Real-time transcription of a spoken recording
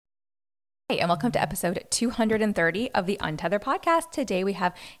Hey, and welcome to episode 230 of the Untethered podcast. Today we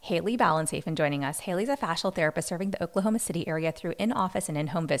have Hayley Balenseifen joining us. Hayley's a fascial therapist serving the Oklahoma City area through in-office and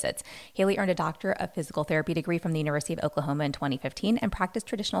in-home visits. Hayley earned a Doctor of Physical Therapy degree from the University of Oklahoma in 2015 and practiced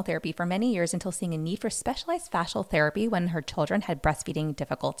traditional therapy for many years until seeing a need for specialized fascial therapy when her children had breastfeeding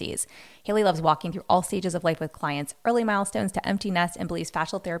difficulties. Hayley loves walking through all stages of life with clients, early milestones to empty nest, and believes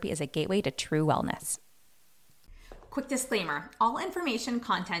fascial therapy is a gateway to true wellness. Quick disclaimer, all information,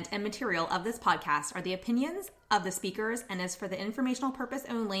 content, and material of this podcast are the opinions of the speakers and is for the informational purpose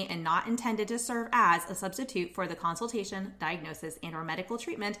only and not intended to serve as a substitute for the consultation, diagnosis, and/or medical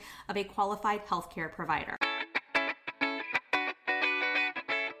treatment of a qualified healthcare provider.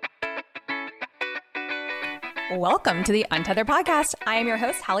 Welcome to the Untethered podcast. I am your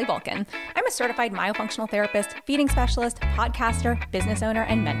host, Hayley Bulkin. I'm a certified myofunctional therapist, feeding specialist, podcaster, business owner,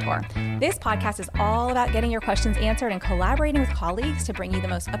 and mentor. This podcast is all about getting your questions answered and collaborating with colleagues to bring you the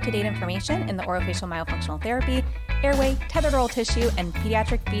most up-to-date information in the orofacial myofunctional therapy, airway, tethered oral tissue, and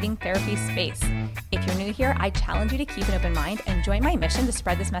pediatric feeding therapy space. If you're new here, I challenge you to keep an open mind and join my mission to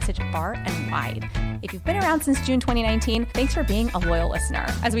spread this message far and wide. If you've been around since June 2019, thanks for being a loyal listener.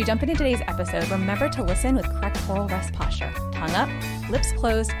 As we jump into today's episode, remember to listen with correct oral rest posture. Tongue up, lips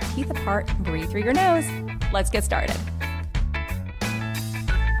closed, teeth apart, breathe through your nose. Let's get started.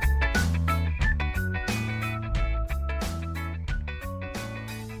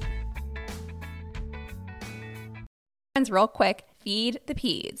 Friends, real quick, Feed the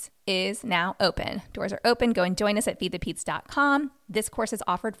Peds is now open. Doors are open. Go and join us at feedthepeds.com. This course is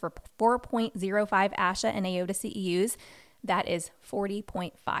offered for 4.05 ASHA and AOTA CEUs. That is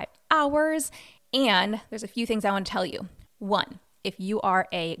 40.5 hours. And there's a few things I want to tell you. One, if you are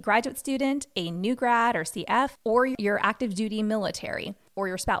a graduate student, a new grad or CF, or you're active duty military, or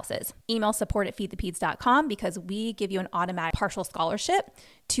your spouses, email support at feedthepeds.com because we give you an automatic partial scholarship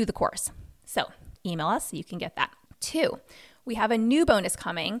to the course. So email us so you can get that. Two, we have a new bonus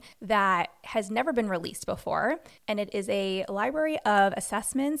coming that has never been released before, and it is a library of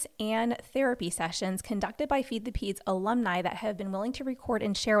assessments and therapy sessions conducted by Feed the Peds alumni that have been willing to record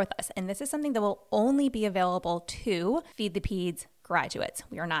and share with us. And this is something that will only be available to Feed the Peds graduates.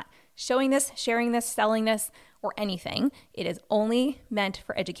 We are not showing this, sharing this, selling this, or anything. It is only meant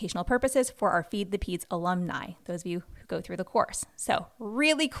for educational purposes for our Feed the Peds alumni, those of you who go through the course. So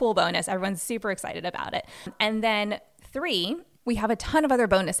really cool bonus. Everyone's super excited about it. And then 3, we have a ton of other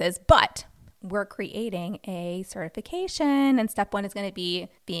bonuses, but we're creating a certification, and step 1 is going to be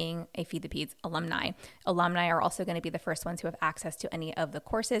being a Feed the Peds alumni. Alumni are also going to be the first ones who have access to any of the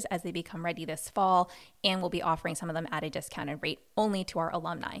courses as they become ready this fall, and we'll be offering some of them at a discounted rate only to our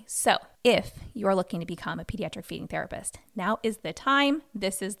alumni. So if you are looking to become a pediatric feeding therapist, now is the time.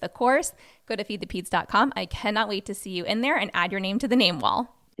 This is the course. Go to feedthepeds.com. I cannot wait to see you in there and add your name to the name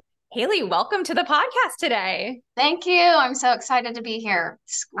wall. Hayley, welcome to the podcast today. Thank you. I'm so excited to be here.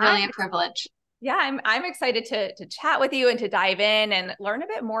 It's really a privilege. Yeah, I'm excited to chat with you and to dive in and learn a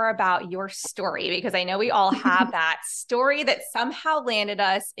bit more about your story, because I know we all have that story that somehow landed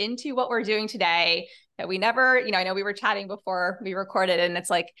us into what we're doing today that we never, I know we were chatting before we recorded, and it's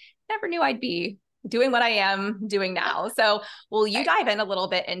like, never knew I'd be doing what I am doing now. So will you dive in a little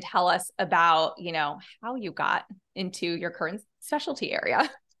bit and tell us about, how you got into your current specialty area?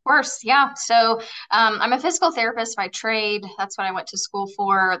 Of course. Yeah. So I'm a physical therapist by trade. That's what I went to school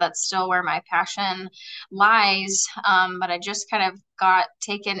for. That's still where my passion lies. But I just kind of got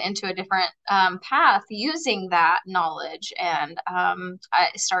taken into a different path using that knowledge. And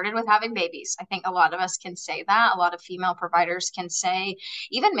I started with having babies. I think a lot of us can say that. A lot of female providers can say,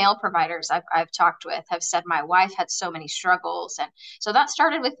 even male providers I've talked with have said, my wife had so many struggles. And so that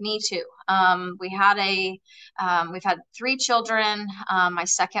started with me too. We've had 3 children. My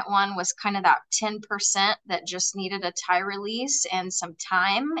second one was kind of that 10% that just needed a tie release and some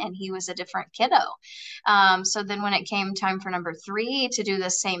time, and he was a different kiddo. So then when it came time for number 3 to do the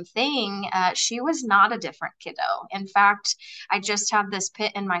same thing, she was not a different kiddo. In fact, I just had this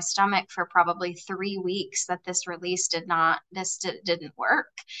pit in my stomach for probably 3 weeks that this release didn't work,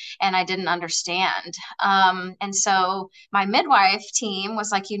 and I didn't understand. And so my midwife team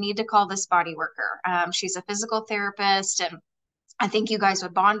was like, you need to call this body worker. She's a physical therapist, and I think you guys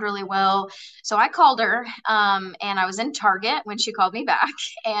would bond really well. So I called her, and I was in Target when she called me back,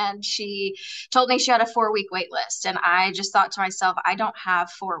 and she told me she had a 4-week wait list. And I just thought to myself, I don't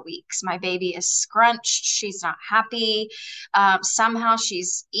have 4 weeks. My baby is scrunched. She's not happy. Somehow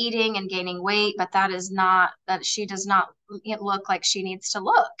she's eating and gaining weight, but that she does not look like she needs to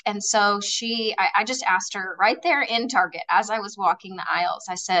look. And so I just asked her right there in Target as I was walking the aisles.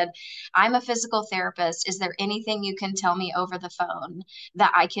 I said, I'm a physical therapist. Is there anything you can tell me over the phone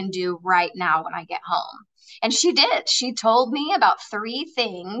that I can do right now when I get home? And she did. She told me about 3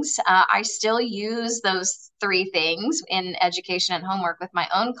 things. I still use those 3 things in education and homework with my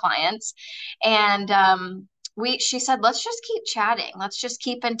own clients. And she said, let's just keep chatting. Let's just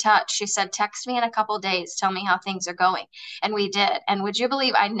keep in touch. She said, text me in a couple days. Tell me how things are going. And we did. And would you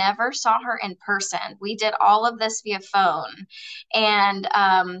believe I never saw her in person? We did all of this via phone. And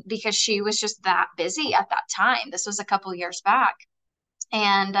because she was just that busy at that time. This was a couple years back.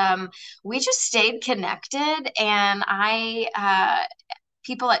 And we just stayed connected. And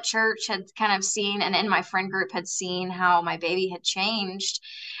people at church had kind of seen, and in my friend group had seen how my baby had changed,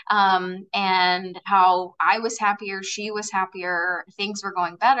 and how I was happier, she was happier, things were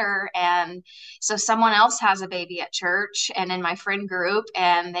going better. And so someone else has a baby at church and in my friend group,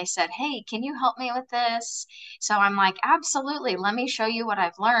 and they said, hey, can you help me with this? So I'm like, absolutely, let me show you what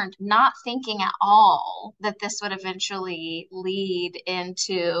I've learned, not thinking at all that this would eventually lead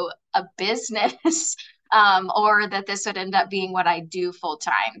into a business. Or that this would end up being what I do full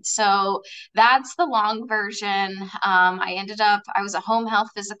time. So that's the long version. I was a home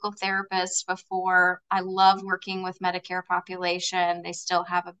health physical therapist before. I love working with Medicare population. They still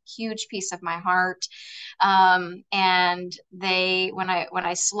have a huge piece of my heart. And when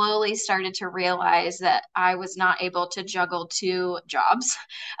I slowly started to realize that I was not able to juggle 2 jobs,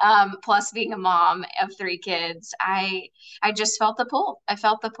 plus being a mom of 3 kids, I just felt the pull. I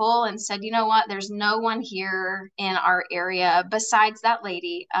felt the pull and said, you know what? There's no one here in our area besides that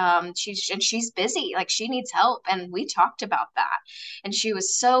lady. She's busy. Like, she needs help. And we talked about that. And she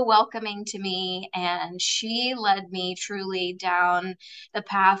was so welcoming to me. And she led me truly down the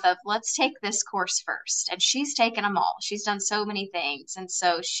path of, let's take this course first. And she's taken them all. She's done so many things. And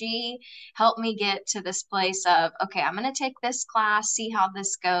so she helped me get to this place of, okay, I'm going to take this class, see how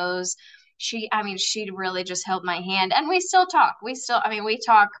this goes. She really just held my hand, and we still talk. We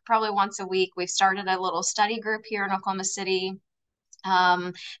talk probably once a week. We've started a little study group here in Oklahoma City,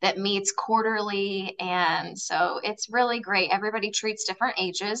 that meets quarterly. And so it's really great. Everybody treats different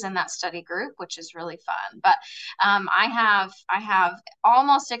ages in that study group, which is really fun. But I have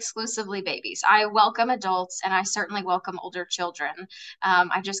almost exclusively babies. I welcome adults, and I certainly welcome older children.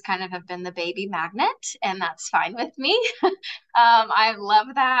 I just kind of have been the baby magnet, and that's fine with me. I love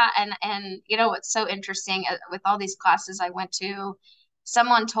that. And you know what's so interesting with all these classes I went to,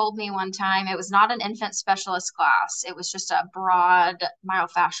 someone told me one time it was not an infant specialist class. It was just a broad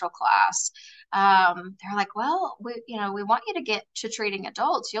myofascial class. They're like, well, we want you to get to treating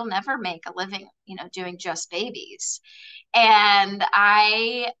adults. You'll never make a living, doing just babies. And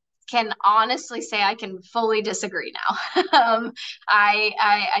I can honestly say I can fully disagree now.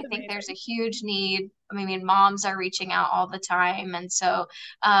 I think there's a huge need. I mean, moms are reaching out all the time. And so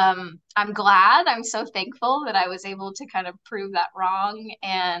I'm so thankful that I was able to kind of prove that wrong.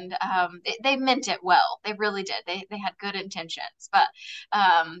 And they meant it well. They really did. They had good intentions. But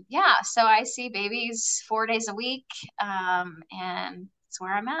yeah, so I see babies 4 days a week, and it's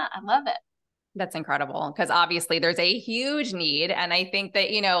where I'm at. I love it. That's incredible, because obviously there's a huge need. And I think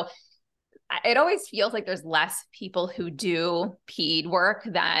that, it always feels like there's less people who do ped work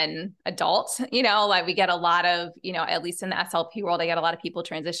than adults. Like we get a lot of, at least in the SLP world, I get a lot of people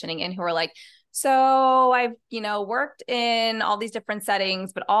transitioning in who are like, so I've, worked in all these different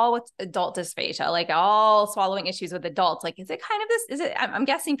settings, but all with adult dysphagia, like all swallowing issues with adults. Like, is it kind of this, I'm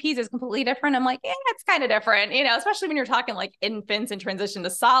guessing peds is completely different. I'm like, yeah, it's kind of different, especially when you're talking like infants and transition to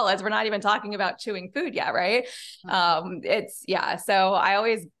solids. We're not even talking about chewing food yet. Right. So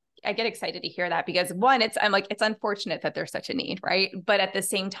I get excited to hear that, because one, it's unfortunate that there's such a need, right? But at the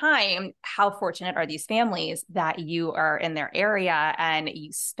same time, how fortunate are these families that you are in their area and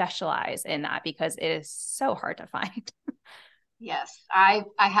you specialize in that, because it is so hard to find. Yes, I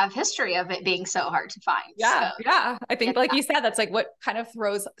have history of it being so hard to find. Yeah. So. Yeah. I think like you said, that's like what kind of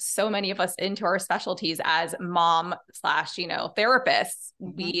throws so many of us into our specialties as mom / therapists.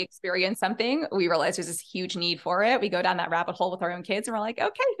 Mm-hmm. We experience something, we realize there's this huge need for it. We go down that rabbit hole with our own kids, and we're like,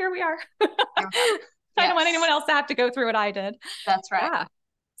 okay, here we are. I don't want anyone else to have to go through what I did. That's right. Yeah.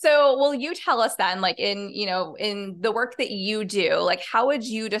 So will you tell us then, like in the work that you do, like how would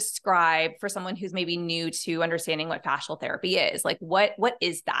you describe for someone who's maybe new to understanding what fascial therapy is? Like what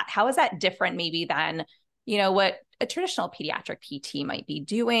is that? How is that different maybe than, what a traditional pediatric PT might be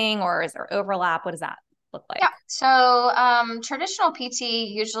doing, or is there overlap? What does that look like? Yeah. So traditional PT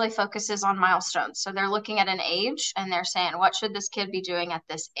usually focuses on milestones. So they're looking at an age and they're saying, what should this kid be doing at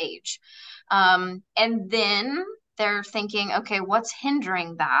this age? And then they're thinking, okay, what's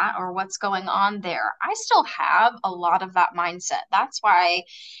hindering that or what's going on there? I still have a lot of that mindset. That's why,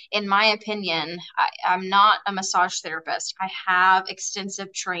 in my opinion, I'm not a massage therapist. I have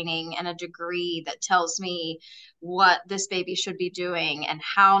extensive training and a degree that tells me what this baby should be doing and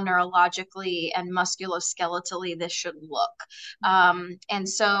how neurologically and musculoskeletally this should look. And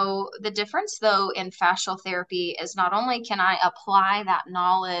so the difference, though, in fascial therapy is not only can I apply that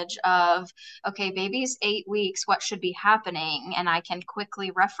knowledge of, okay, baby's 8 weeks, what should be happening? And I can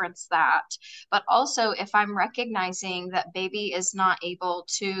quickly reference that. But also, if I'm recognizing that baby is not able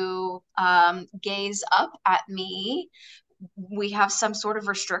to gaze up at me, we have some sort of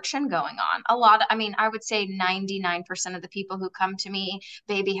restriction going on. I mean, I would say 99% of the people who come to me,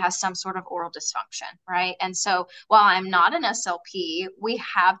 baby has some sort of oral dysfunction, right? And so while I'm not an SLP, we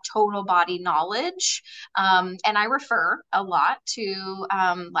have total body knowledge. And I refer a lot to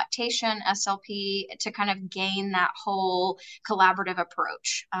lactation, SLP, to kind of gain that whole collaborative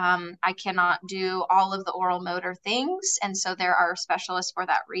approach. I cannot do all of the oral motor things. And so there are specialists for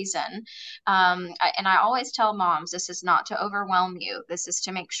that reason. And I always tell moms, this is not to overwhelm you. This is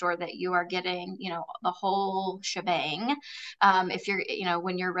to make sure that you are getting, the whole shebang. If you're,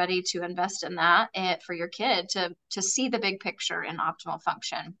 when you're ready to invest in that for your kid to see the big picture in optimal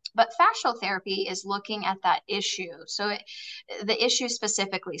function. But fascial therapy is looking at that issue. So the issue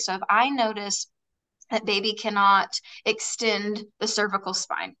specifically. So if I notice that baby cannot extend the cervical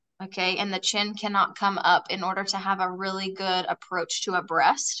spine, okay, and the chin cannot come up in order to have a really good approach to a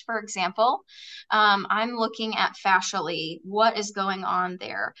breast, for example, I'm looking at fascially what is going on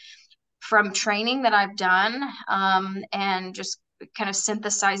there. From training that I've done, and just kind of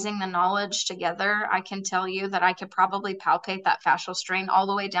synthesizing the knowledge together, I can tell you that I could probably palpate that fascial strain all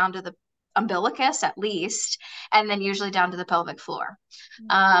the way down to the umbilicus at least, and then usually down to the pelvic floor.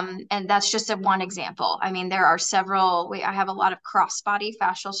 And that's just one example. I mean, there are several. I have a lot of crossbody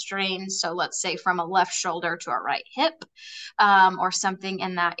fascial strains. So let's say from a left shoulder to a right hip, or something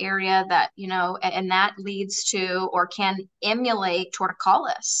in that area that, and that leads to or can emulate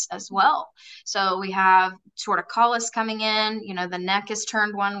torticollis as well. So we have torticollis coming in, the neck is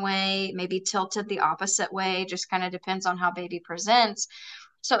turned one way, maybe tilted the opposite way, just kind of depends on how baby presents.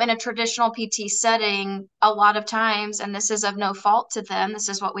 So in a traditional PT setting, a lot of times, and this is of no fault to them, this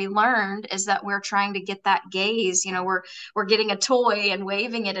is what we learned, is that we're trying to get that gaze, we're getting a toy and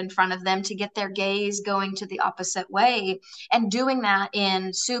waving it in front of them to get their gaze going to the opposite way, and doing that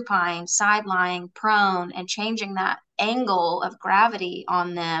in supine, side lying, prone, and changing that angle of gravity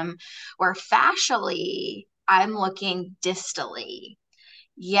on them, where fascially, I'm looking distally.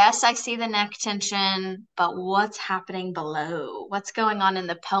 Yes, I see the neck tension, but what's happening below? What's going on in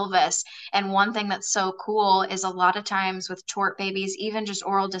the pelvis? And one thing that's so cool is a lot of times with tort babies, even just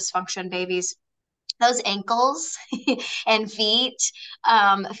oral dysfunction babies, those ankles and feet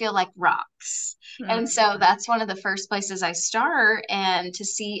feel like rocks. And so that's one of the first places I start, and to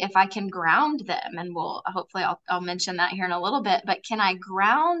see if I can ground them. And I'll mention that here in a little bit, but can I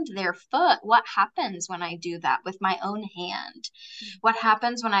ground their foot? What happens when I do that with my own hand? What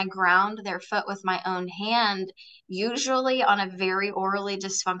happens when I ground their foot with my own hand? Usually on a very orally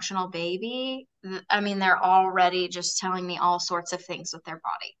dysfunctional baby, I mean, they're already just telling me all sorts of things with their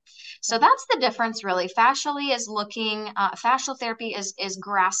body. So that's the difference, really. Fascially is fascial therapy is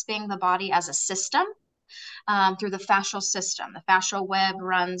grasping the body as a system. Through the fascial system. The fascial web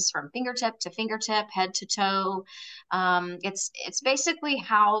runs from fingertip to fingertip, head to toe. It's basically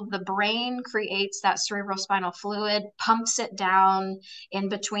how the brain creates that cerebrospinal fluid, pumps it down in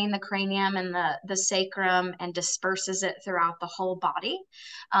between the cranium and the sacrum, and disperses it throughout the whole body.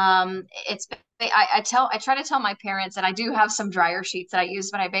 I try to tell my parents that I do have some dryer sheets that I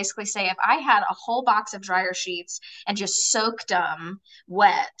use, but I basically say if I had a whole box of dryer sheets and just soaked them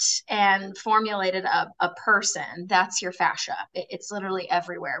wet and formulated a person, that's your fascia. It's literally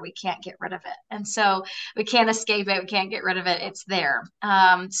everywhere. We can't get rid of it. And so we can't escape it. We can't get rid of it. It's there.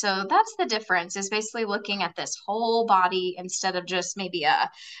 So that's the difference, is basically looking at this whole body instead of just maybe a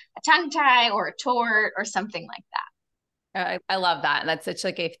tongue tie or a tort or something like that. I love that. And that's such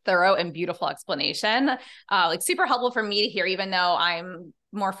like a thorough and beautiful explanation. Like super helpful for me to hear, even though I'm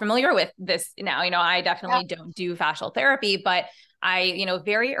more familiar with this now. I definitely don't do fascial therapy, but I,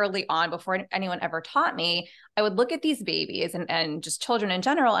 very early on, before anyone ever taught me, I would look at these babies and just children in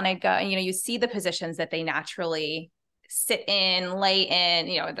general. And I go, you see the positions that they naturally sit in, lay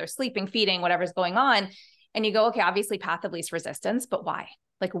in, they're sleeping, feeding, whatever's going on. And you go, okay, obviously path of least resistance, but why?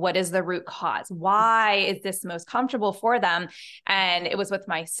 Like, what is the root cause? Why is this most comfortable for them? And it was with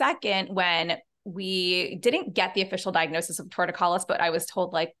my second when we didn't get the official diagnosis of torticollis, but I was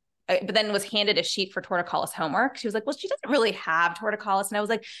told, like, but then was handed a sheet for torticollis homework. She was like, well, she doesn't really have torticollis. And I was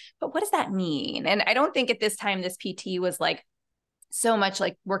like, but what does that mean? And I don't think at this time, this PT was like so much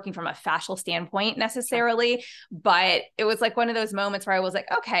like working from a fascial standpoint necessarily, but it was like one of those moments where I was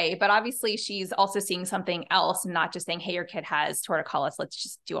like, okay, but obviously she's also seeing something else and not just saying, hey, your kid has torticollis, let's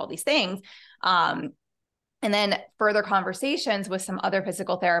just do all these things. And then further conversations with some other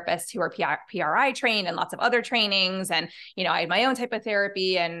physical therapists who are PRI trained and lots of other trainings. And, you know, I had my own type of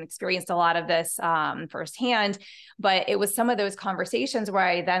therapy and experienced a lot of this firsthand. But it was some of those conversations where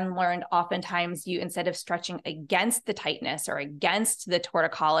I then learned oftentimes you, instead of stretching against the tightness or against the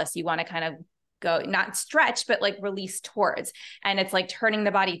torticollis, you want to kind of go, not stretch, but like release towards. And it's like turning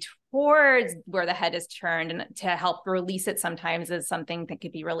the body towards where the head is turned, and to help release it sometimes is something that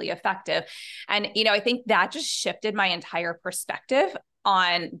could be really effective. And, you know, I think that just shifted my entire perspective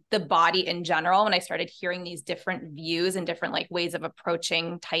on the body in general when I started hearing these different views and different like ways of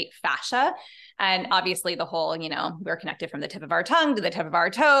approaching tight fascia. And obviously the whole, you know, we're connected from the tip of our tongue to the tip of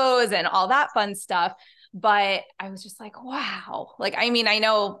our toes and all that fun stuff. But I was just like, wow. Like, I mean, I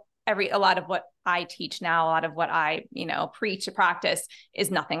know a lot of what I teach now, a lot of what I, you know, preach to practice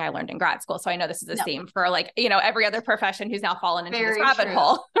is nothing I learned in grad school. So I know this is the same for like, you know, every other profession who's now fallen into this rabbit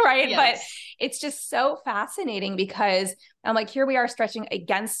hole, right? Yes. But it's just so fascinating because I'm like, here we are stretching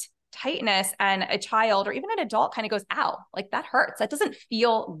against tightness, and a child or even an adult kind of goes, ow, like that hurts. That doesn't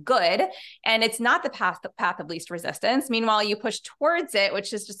feel good. And it's not the path of least resistance. Meanwhile, you push towards it,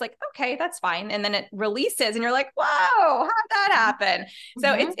 which is just like, okay, that's fine. And then it releases and you're like, whoa, how'd that happen? Mm-hmm.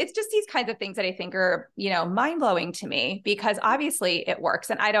 So it's just these kinds of things that I think are, you know, mind blowing to me, because obviously it works.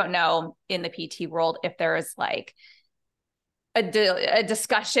 And I don't know in the PT world if there's like a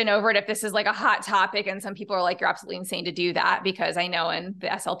discussion over it, if this is like a hot topic and some people are like, you're absolutely insane to do that, because I know in the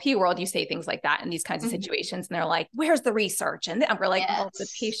SLP world, you say things like that in these kinds of situations and they're like, where's the research? And we're like, well, the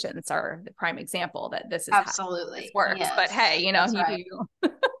patients are the prime example that this is absolutely how this works. But hey, you know, do.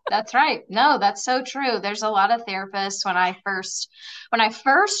 That's right. No, that's so true. There's a lot of therapists when I first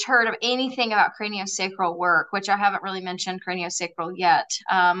heard of anything about craniosacral work, which I haven't really mentioned craniosacral yet,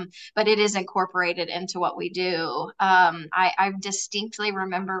 but it is incorporated into what we do. I distinctly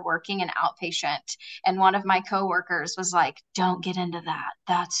remember working an outpatient, and one of my coworkers was like, "Don't get into that.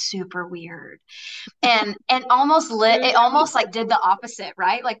 That's super weird." And it almost like did the opposite,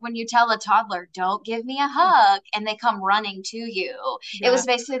 right? Like when you tell a toddler, don't give me a hug, and they come running to you. Yeah. It was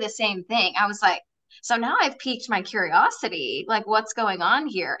basically the same thing. I was like, so now I've piqued my curiosity, like what's going on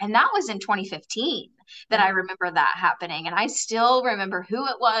here? And that was in 2015 that I remember that happening. And I still remember who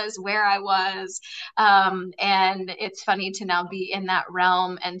it was, where I was. And it's funny to now be in that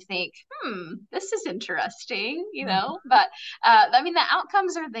realm and think, this is interesting, you know, but I mean, the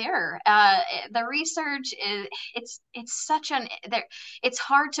outcomes are there. The research it's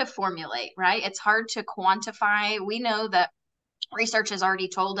hard to formulate, right? It's hard to quantify. We know that research has already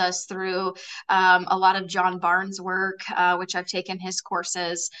told us through a lot of John Barnes' work, which I've taken his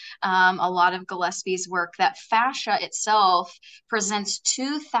courses, a lot of Gillespie's work, that fascia itself presents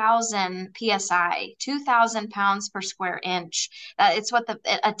 2,000 PSI, 2,000 pounds per square inch. It's what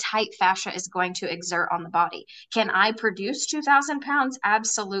a tight fascia is going to exert on the body. Can I produce 2,000 pounds?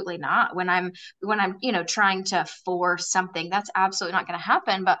 Absolutely not. When I'm you know, trying to force something, that's absolutely not going to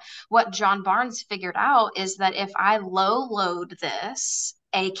happen. But what John Barnes figured out is that if I low load this,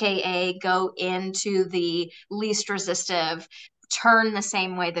 AKA go into the least resistive, turn the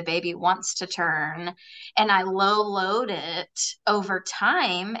same way the baby wants to turn, and I low load it over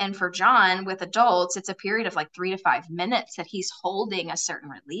time. And for John, with adults, it's a period of like 3 to 5 minutes that he's holding a certain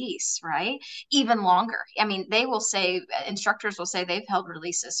release, right? Even longer. I mean, instructors will say they've held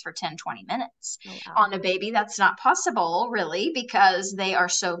releases for 10, 20 minutes. Oh, wow. On a baby, that's not possible really, because they are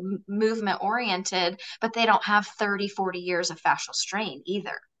so movement oriented, but they don't have 30, 40 years of fascial strain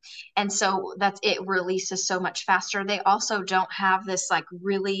either. And so it releases so much faster. They also don't have this like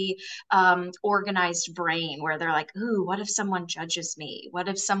really organized brain where they're like, ooh, what if someone judges me? What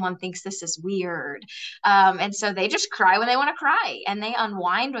if someone thinks this is weird? And so they just cry when they want to cry, and they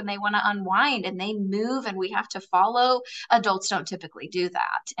unwind when they want to unwind, and they move, and we have to follow. Adults don't typically do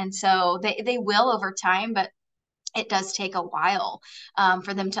that. And so they will over time, but it does take a while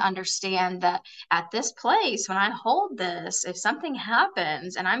for them to understand that at this place, when I hold this, if something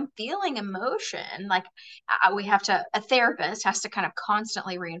happens and I'm feeling emotion, like a therapist has to kind of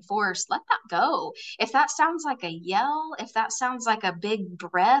constantly reinforce, let that go. If that sounds like a yell, if that sounds like a big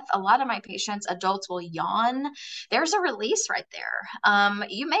breath, a lot of my patients, adults, will yawn. There's a release right there.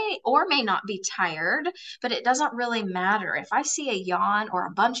 You may or may not be tired, but it doesn't really matter. If I see a yawn or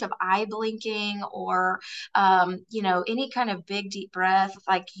a bunch of eye blinking or any kind of big deep breath,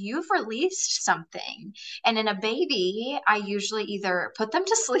 like you've released something. And in a baby, I usually either put them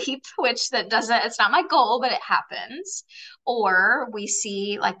to sleep, which it's not my goal, but it happens. Or we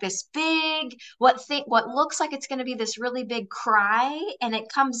see like this big, what looks like it's going to be this really big cry, and it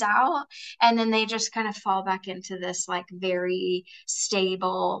comes out, and then they just kind of fall back into this like very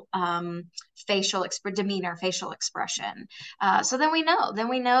stable demeanor, facial expression. So then we know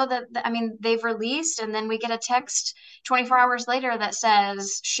that, I mean, they've released, and then we get a text 24 hours later that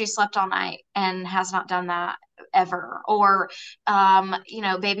says she slept all night and has not done that ever. Or,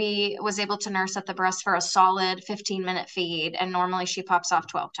 baby was able to nurse at the breast for a solid 15-minute feed, and normally she pops off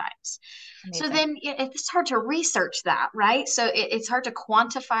 12 times. Amazing. So then it's hard to research that, right? So it's hard to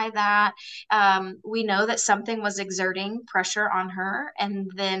quantify that. We know that something was exerting pressure on her, and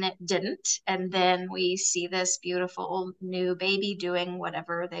then it didn't. And then we see this beautiful new baby doing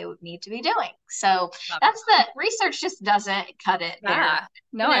whatever they would need to be doing. So that's the research just doesn't cut it there.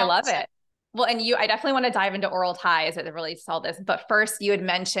 No, I love it. Well, and I definitely want to dive into oral ties as it relates to all this. But first, you had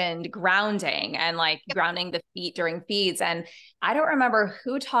mentioned grounding and like grounding the feet during feeds. And I don't remember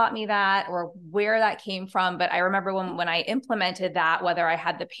who taught me that or where that came from. But I remember when I implemented that, whether I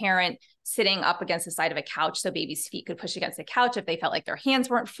had the parent sitting up against the side of a couch so baby's feet could push against the couch if they felt like their hands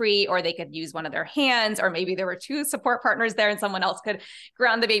weren't free, or they could use one of their hands, or maybe there were two support partners there and someone else could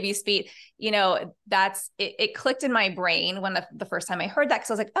ground the baby's feet. It clicked in my brain when the first time I heard that, because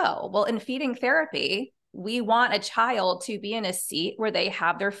I was like, oh, well, in feeding therapy, we want a child to be in a seat where they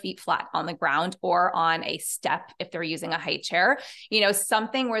have their feet flat on the ground or on a step if they're using a high chair,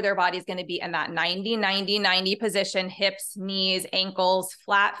 something where their body's going to be in that 90 position, hips, knees, ankles,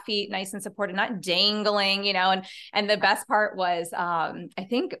 flat feet, nice and supported, not dangling, and the best part was, I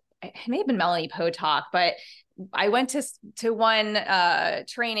think it may have been Melanie Poe talk, but I went to one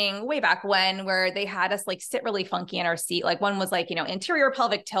training way back when, where they had us like sit really funky in our seat. Like one was like, interior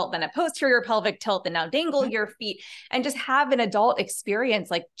pelvic tilt, then a posterior pelvic tilt, and now dangle your feet, and just have an adult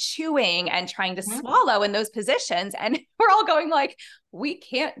experience like chewing and trying to swallow in those positions. And we're all going like, we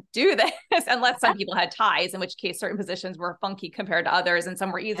can't do this unless some people had ties, in which case certain positions were funky compared to others and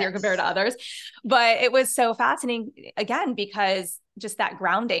some were easier compared to others. But it was so fascinating, again, because just that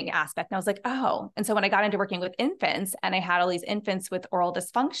grounding aspect. And I was like, oh. And so when I got into working with infants and I had all these infants with oral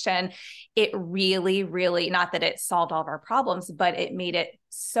dysfunction, it really, really, not that it solved all of our problems, but it made it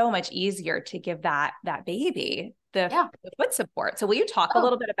so much easier to give that baby the foot support. So will you talk a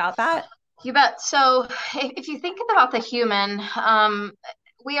little bit about that? You bet. So if you think about the human,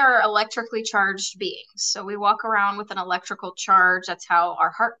 we are electrically charged beings. So we walk around with an electrical charge. That's how our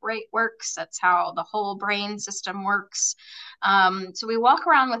heart rate works. That's how the whole brain system works. So we walk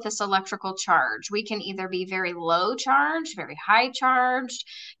around with this electrical charge. We can either be very low charged, very high charged.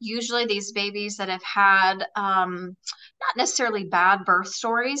 Usually these babies that have had, not necessarily bad birth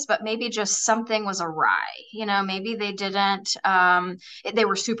stories, but maybe just something was awry. Maybe they didn't, they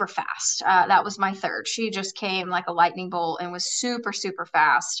were super fast. That was my third. She just came like a lightning bolt and was super, super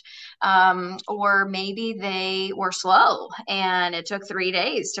fast. Or maybe they were slow and it took 3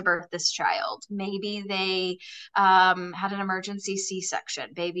 days to birth this child. Maybe they had an emergency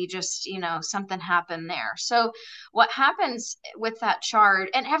C-section. Baby just, something happened there. So what happens with that charge,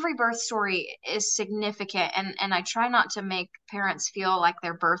 and every birth story is significant, and I try not to make parents feel like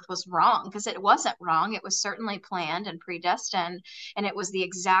their birth was wrong, because it wasn't wrong. It was certainly planned and predestined, and it was the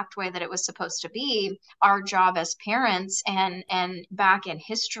exact way that it was supposed to be. Our job as parents, and back in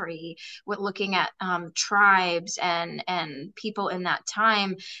history with looking at tribes and people in that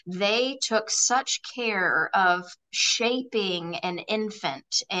time, they took such care of shaping an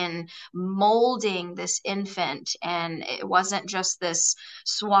infant and molding this infant. And it wasn't just this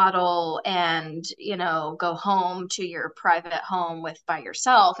swaddle and, go home to your private home by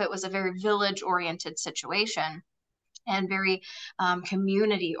yourself. It was a very village oriented situation and very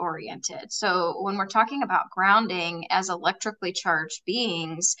community oriented. So when we're talking about grounding as electrically charged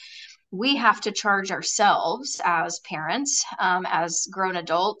beings, we have to charge ourselves as parents, as grown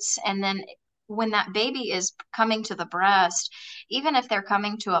adults. And then when that baby is coming to the breast, even if they're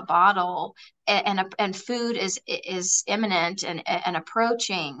coming to a bottle and food is imminent and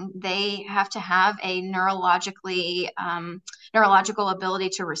approaching, they have to have a neurological ability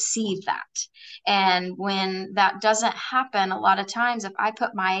to receive that. And when that doesn't happen, a lot of times, if I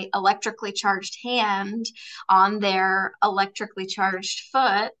put my electrically charged hand on their electrically charged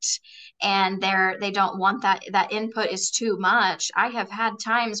foot, and they don't want that input is too much, I have had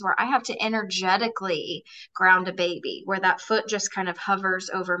times where I have to energetically ground a baby, where that foot just kind of hovers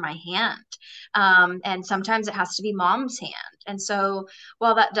over my hand. And sometimes it has to be mom's hand. And so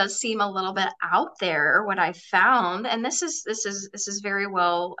while that does seem a little bit out there, what I found, and this is very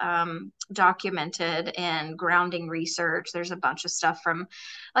well documented in grounding research. There's a bunch of stuff from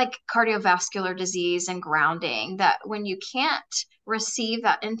like cardiovascular disease and grounding, that when you can't receive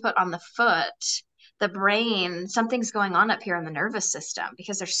that input on the foot, the brain, something's going on up here in the nervous system,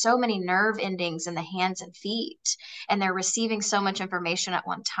 because there's so many nerve endings in the hands and feet, and they're receiving so much information at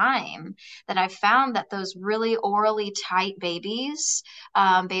one time, that I've found that those really orally tight babies,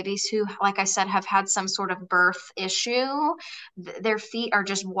 babies who, like I said, have had some sort of birth issue, their feet are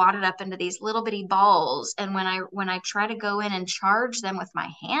just wadded up into these little bitty balls. And when I try to go in and charge them with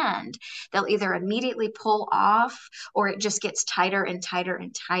my hand, they'll either immediately pull off, or it just gets tighter and tighter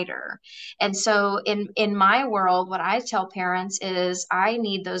and tighter. And so in my world, what I tell parents is, I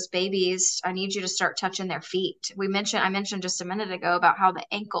need those babies, I need you to start touching their feet. I mentioned just a minute ago about how the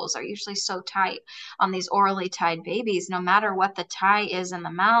ankles are usually so tight on these orally tied babies. No matter what the tie is in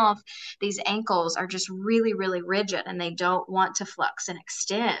the mouth, these ankles are just really, really rigid, and they don't want to flex and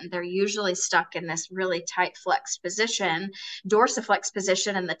extend. They're usually stuck in this really tight flexed position, dorsiflex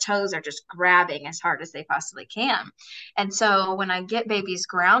position, and the toes are just grabbing as hard as they possibly can. And so when I get babies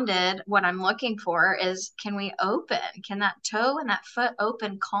grounded, what I'm looking for is, can we open? Can that toe and that foot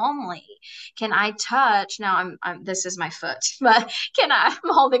open calmly? Can I touch? Now this is my foot, but I'm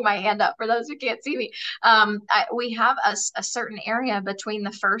holding my hand up for those who can't see me. We have a certain area between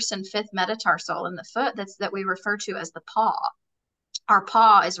the first and fifth metatarsal in the foot that we refer to as the paw. Our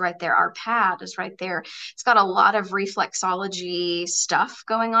paw is right there. Our pad is right there. It's got a lot of reflexology stuff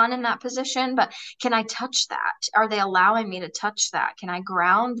going on in that position, but can I touch that? Are they allowing me to touch that? Can I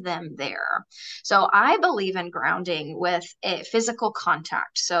ground them there? So I believe in grounding with a physical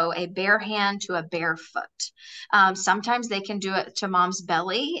contact. So a bare hand to a bare foot. Sometimes they can do it to mom's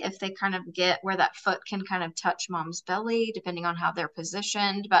belly if they kind of get where that foot can kind of touch mom's belly, depending on how they're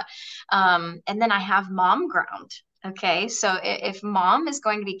positioned. But, and then I have mom ground. Okay, so if mom is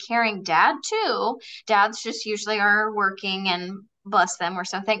going to be carrying dad too, dads just usually are working, and bless them, we're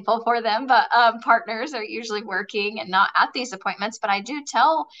so thankful for them, but partners are usually working and not at these appointments. But I do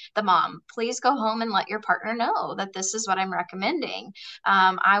tell the mom, please go home and let your partner know that this is what I'm recommending.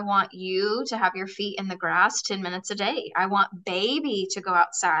 I want you to have your feet in the grass 10 minutes a day. I want baby to go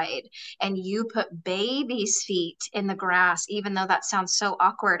outside, and you put baby's feet in the grass, even though that sounds so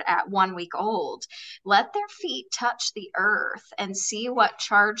awkward at 1 week old. Let their feet touch the earth and see what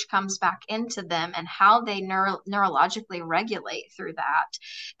charge comes back into them, and how they neurologically regulate through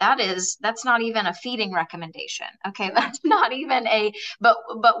that. That's not even a feeding recommendation. Okay, that's not even but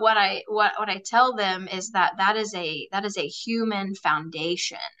what I tell them is that is a human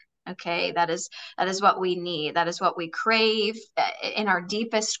foundation. Okay, that is what we need. That is what we crave in our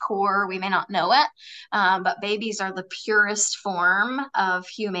deepest core. We may not know it, but babies are the purest form of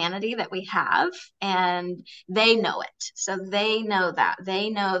humanity that we have, and they know it. So they know that. They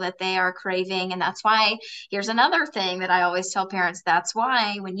know that they are craving, and that's why, here's another thing that I always tell parents, that's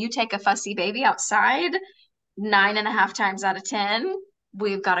why when you take a fussy baby outside, 9.5 times out of 10,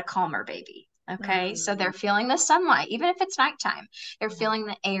 we've got a calmer baby. Okay. So they're feeling the sunlight, even if it's nighttime, they're feeling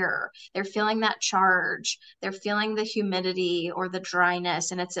the air, they're feeling that charge, they're feeling the humidity or the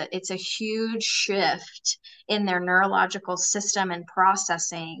dryness. And it's a huge shift in their neurological system and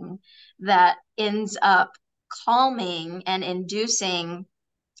processing that ends up calming and inducing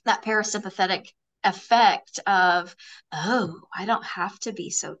that parasympathetic effect of, oh, I don't have to be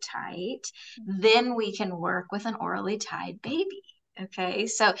so tight. Then we can work with an orally tied baby. Okay.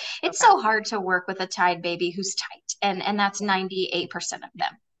 So it's so hard to work with a tied baby who's tight. And that's 98% of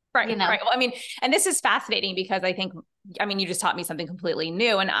them. Right. You know? Right. Well, I mean, and this is fascinating because you just taught me something completely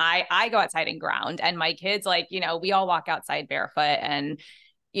new, and I go outside and ground, and my kids, like, we all walk outside barefoot, and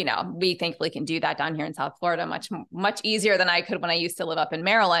we thankfully can do that down here in South Florida much, much easier than I could when I used to live up in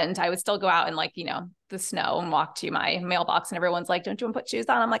Maryland. I would still go out in the snow and walk to my mailbox, and everyone's like, don't you want to put shoes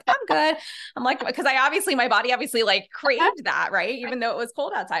on? I'm like, I'm good. I'm like, because my body obviously craved that, right? Even though it was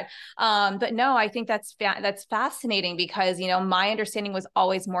cold outside. But no, I think that's fascinating because, my understanding was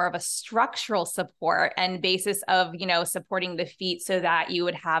always more of a structural support and basis of, supporting the feet so that you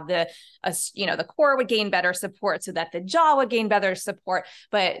would have the core would gain better support so that the jaw would gain better support.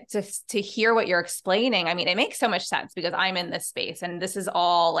 But to hear what you're explaining, I mean, it makes so much sense because I'm in this space and this is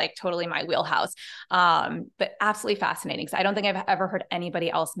all totally my wheelhouse. But absolutely fascinating. So I don't think I've ever heard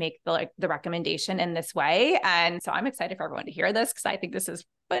anybody else make the recommendation in this way. And so I'm excited for everyone to hear this because I think this is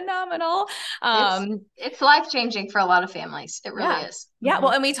phenomenal. It's life-changing for a lot of families. It really Yeah. is. Yeah.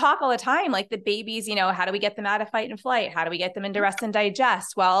 Well, and we talk all the time, like the babies, how do we get them out of fight and flight? How do we get them into rest and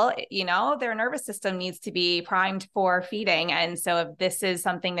digest? Well, their nervous system needs to be primed for feeding. And so if this is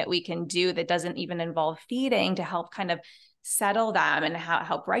something that we can do that doesn't even involve feeding to help kind of settle them and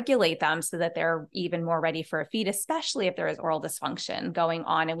help regulate them so that they're even more ready for a feed, especially if there is oral dysfunction going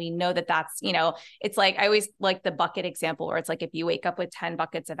on. And we know that that's, it's like, I always like the bucket example where it's like, if you wake up with 10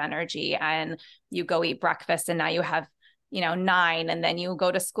 buckets of energy and you go eat breakfast and now you have 9, and then you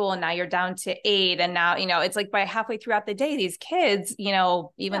go to school and now you're down to 8. And now, it's like by halfway throughout the day, these kids,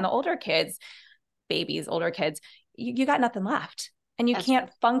 even the older kids, babies, older kids, you got nothing left. And you can't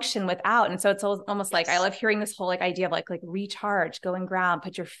function without. And so it's almost like, I love hearing this whole idea of like recharge, go and ground,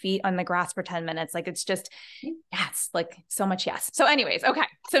 put your feet on the grass for 10 minutes. Like, it's just, yes, like so much. Yes. So anyways, okay.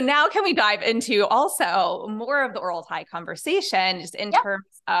 So now can we dive into also more of the oral tie conversation, just in terms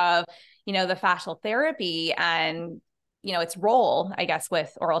of, the fascial therapy and, its role, I guess,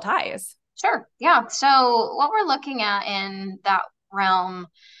 with oral ties. Sure. Yeah. So what we're looking at in that realm,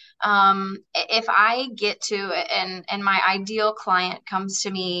 if I get to, and my ideal client comes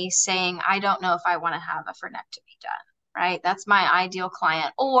to me saying, I don't know if I want to have a frenectomy done, right? That's my ideal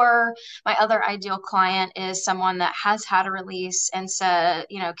client. Or my other ideal client is someone that has had a release and said,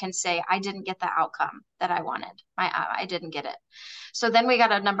 can say, I didn't get the outcome that I wanted. I didn't get it. So then we got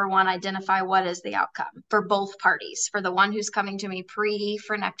to, number one, identify what is the outcome for both parties. For the one who's coming to me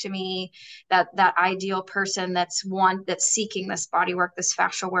pre-frenectomy, that ideal person that's seeking this body work, this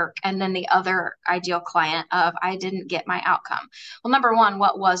fascial work, and then the other ideal client of, I didn't get my outcome. Well, number one,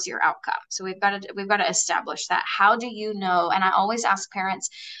 what was your outcome? So we've got to establish that. How do you know? And I always ask parents,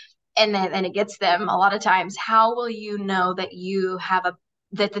 and it gets them a lot of times, how will you know that you have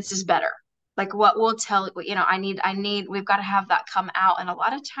that this is better? Like, what will tell, we've got to have that come out. And a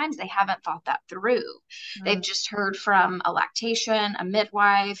lot of times they haven't thought that through. They've just heard from a lactation, a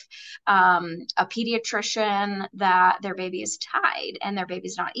midwife, a pediatrician that their baby is tied and their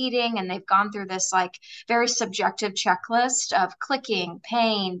baby's not eating. And they've gone through this like very subjective checklist of clicking,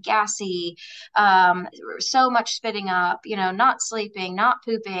 pain, gassy, so much spitting up, not sleeping, not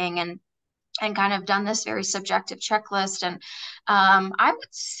pooping, and kind of done this very subjective checklist. And I would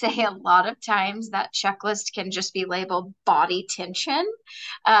say a lot of times that checklist can just be labeled body tension.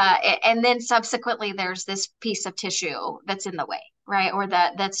 And then subsequently, there's this piece of tissue that's in the way, right? Or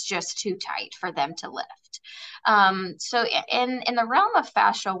that's just too tight for them to lift. So in the realm of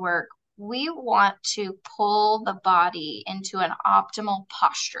fascial work, we want to pull the body into an optimal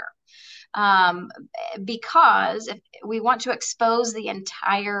posture. Because if we want to expose the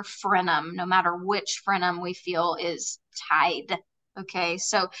entire frenum, no matter which frenum we feel is tied. Okay,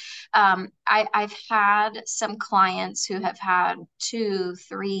 so I've had some clients who have had 2,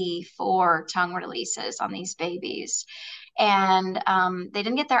 3, 4 tongue releases on these babies, and they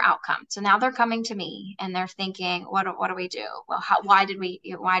didn't get their outcome. So now they're coming to me and they're thinking, what do we do? Well, why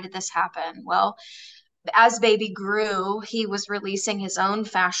did this happen? Well, as baby grew, he was releasing his own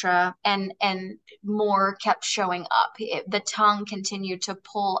fascia, and more kept showing up. The tongue continued to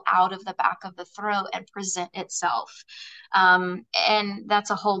pull out of the back of the throat and present itself. And that's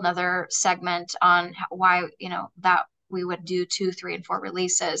a whole nother segment on why, that we would do 2, 3, and 4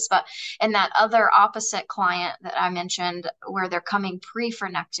 releases. But in that other opposite client that I mentioned, where they're coming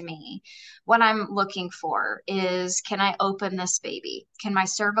pre-frenectomy, what I'm looking for is, can I open this baby? Can my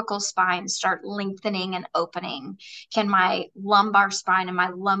cervical spine start lengthening and opening? Can my lumbar spine and my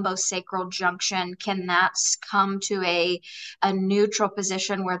lumbosacral junction, can that come to a neutral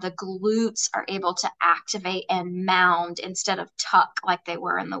position where the glutes are able to activate and mound instead of tuck like they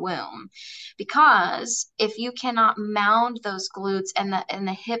were in the womb? Because if you cannot mound those glutes and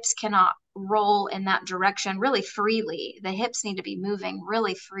the hips cannot roll in that direction really freely, the hips need to be moving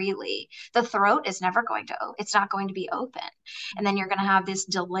really freely, the throat is never going to, it's not going to be open. And then you're going to have this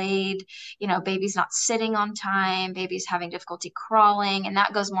delayed, baby's not sitting on time, baby's having difficulty crawling, and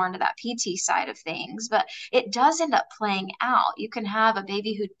that goes more into that PT side of things. But it does end up playing out. You can have a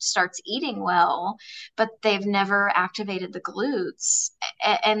baby who starts eating well, but they've never activated the glutes.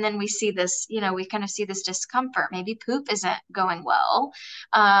 And then we see this, we kind of see this discomfort. Maybe poop isn't going well.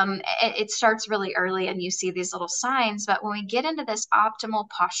 It starts really early and you see these little signs. But when we get into this optimal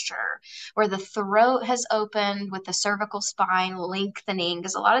posture where the throat has opened with the cervical spine lengthening,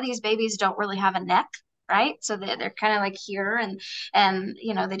 because a lot of these babies don't really have a neck, right? So they're kind of like here, and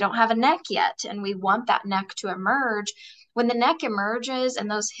you know, they don't have a neck yet, and we want that neck to emerge. When the neck emerges and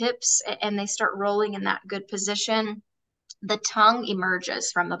those hips and they start rolling in that good position, the tongue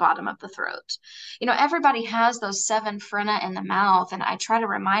emerges from the bottom of the throat. You know, everybody has those seven frena in the mouth, and I try to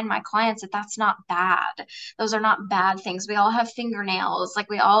remind my clients that that's not bad. Those are not bad things. We all have fingernails, like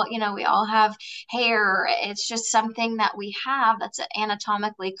we all, you know, we all have hair. It's just something that we have that's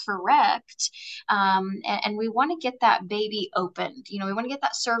anatomically correct. And we want to get that baby opened. You know, we want to get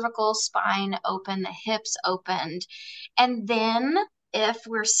that cervical spine open, the hips opened. And then if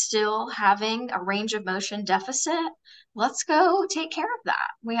we're still having a range of motion deficit, let's go take care of that.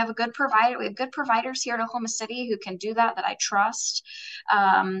 We have a good provider. We have good providers here in Oklahoma City who can do that I trust.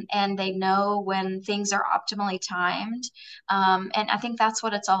 And they know when things are optimally timed. And I think that's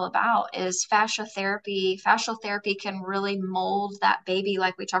what it's all about is fascia therapy. Fascial therapy can really mold that baby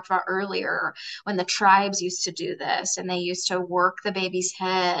like we talked about earlier when the tribes used to do this and they used to work the baby's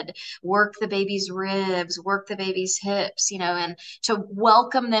head, work the baby's ribs, work the baby's hips, you know, and to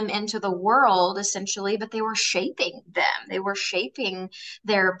welcome them into the world essentially, but they were shaping them. They were shaping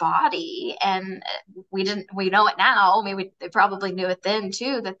their body. And we know it now. I mean, they probably knew it then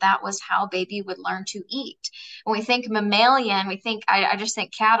too, that was how baby would learn to eat. When we think mammalian, I just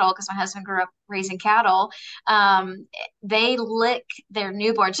think cattle because my husband grew up raising cattle. They lick their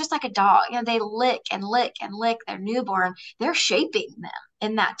newborn just like a dog. You know, they lick and lick and lick their newborn. They're shaping them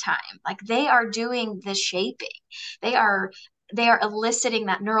in that time. Like they are doing the shaping. They are eliciting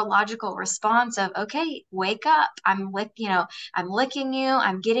that neurological response of, okay, wake up. I'm licking you.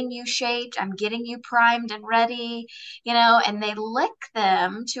 I'm getting you shaped. I'm getting you primed and ready, you know, and they lick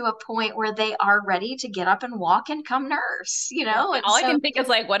them to a point where they are ready to get up and walk and come nurse, you know? And all so, I can think is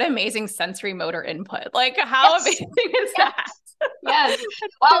like, what amazing sensory motor input. Like how yes, amazing is yes, that? yes.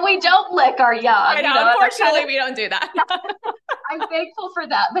 Well, we don't lick our young, I know, you know, unfortunately we don't do that. I'm thankful for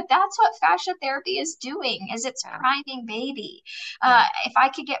that. But that's what fascia therapy is doing, is it's Yeah. priming baby. Yeah. If I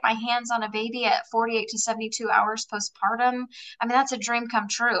could get my hands on a baby at 48 to 72 hours postpartum, I mean, that's a dream come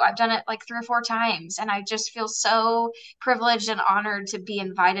true. I've done it like 3 or 4 times, and I just feel so privileged and honored to be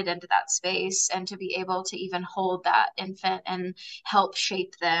invited into that space and to be able to even hold that infant and help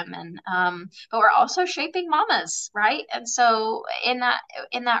shape them. And but we're also shaping mamas, right? And so in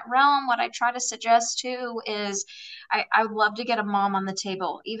that realm, what I try to suggest too is I would love to get a mom on the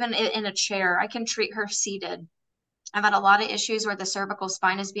table, even in a chair. I can treat her seated. I've had a lot of issues where the cervical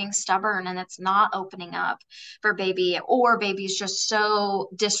spine is being stubborn and it's not opening up for baby, or baby's just so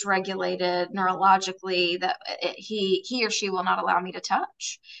dysregulated neurologically that he or she will not allow me to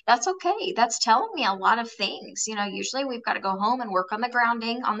touch. That's okay. That's telling me a lot of things. You know, usually we've got to go home and work on the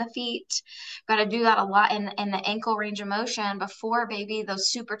grounding on the feet. Got to do that a lot in the ankle range of motion before baby, those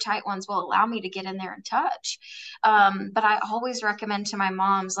super tight ones will allow me to get in there and touch. But I always recommend to my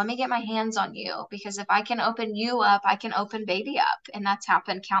moms, let me get my hands on you, because if I can open you up, I can open baby up. And that's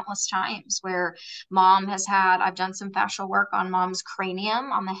happened countless times where I've done some fascial work on mom's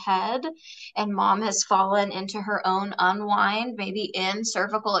cranium on the head, and mom has fallen into her own unwind, maybe in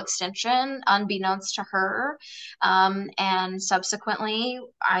cervical extension, unbeknownst to her. And subsequently,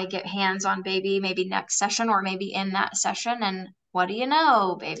 I get hands on baby, maybe next session or maybe in that session. And what do you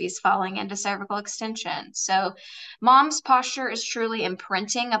know? Baby's falling into cervical extension. So mom's posture is truly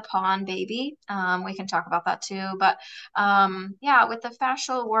imprinting upon baby. We can talk about that too. But yeah, with the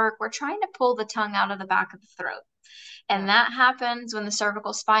fascial work, we're trying to pull the tongue out of the back of the throat. And that happens when the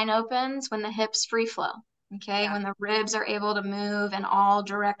cervical spine opens, when the hips free flow. Okay, when the ribs are able to move in all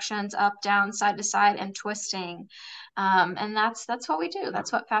directions, up, down, side to side, and twisting. And that's what we do.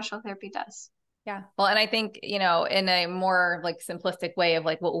 That's what fascial therapy does. Yeah. Well, and I think, you know, in a more like simplistic way of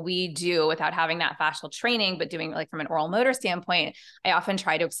like what we do without having that fascial training, but doing like from an oral motor standpoint, I often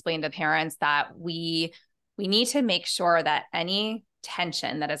try to explain to parents that we need to make sure that any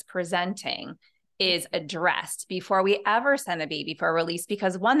tension that is presenting is addressed before we ever send the baby for a release,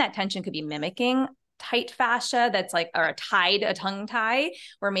 because one, that tension could be mimicking tight fascia that's like, or a tongue tie,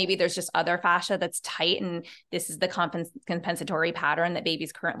 where maybe there's just other fascia that's tight. And this is the compensatory pattern that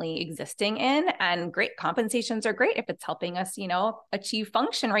baby's currently existing in. And great compensations are great if it's helping us, you know, achieve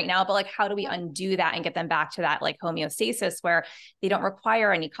function right now. But like, how do we undo that and get them back to that like homeostasis where they don't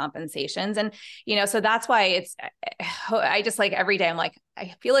require any compensations? And, you know, so that's why I just like every day, I'm like,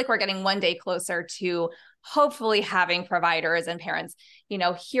 I feel like we're getting one day closer to hopefully having providers and parents, you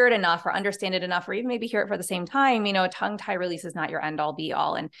know, hear it enough or understand it enough, or even maybe hear it for the same time. You know, a tongue tie release is not your end all be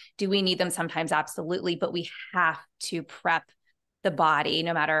all. And do we need them sometimes? Absolutely. But we have to prep the body,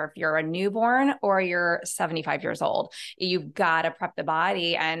 no matter if you're a newborn or you're 75 years old. You've got to prep the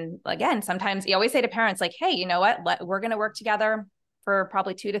body. And again, sometimes you always say to parents, like, hey, you know what? We're going to work together for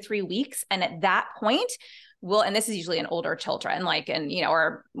probably 2 to 3 weeks. And at that point, and this is usually in older children, like, and,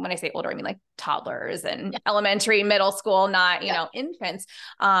 or when I say older, I mean like toddlers and elementary, middle school, not, infants.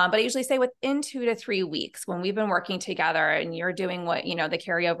 But I usually say within 2 to 3 weeks, when we've been working together and you're doing what, the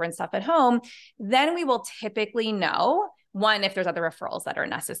carryover and stuff at home, then we will typically know, one, if there's other referrals that are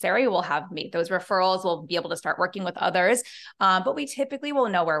necessary, we'll have made those referrals. We'll be able to start working with others. But we typically will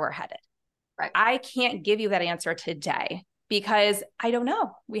know where we're headed. Right. I can't give you that answer today, because I don't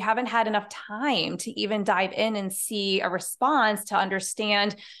know. We haven't had enough time to even dive in and see a response to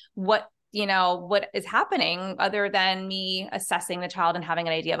understand what is happening, other than me assessing the child and having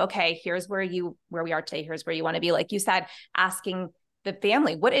an idea of, okay, here's where we are today. Here's where you want to be. Like you said, asking the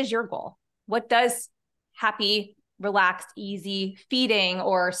family, what is your goal? What does happy, relaxed, easy feeding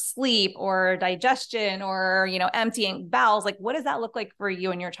or sleep or digestion or, emptying bowels, like, what does that look like for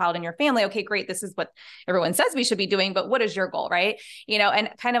you and your child and your family? Okay, great. This is what everyone says we should be doing, but what is your goal? Right. And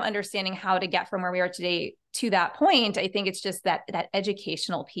kind of understanding how to get from where we are today to that point. I think it's just that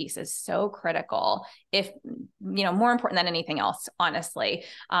educational piece is so critical, if, more important than anything else, honestly,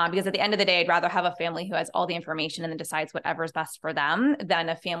 because at the end of the day, I'd rather have a family who has all the information and then decides whatever's best for them, than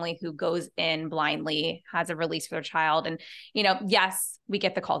a family who goes in blindly, has a release for their child. And, yes, we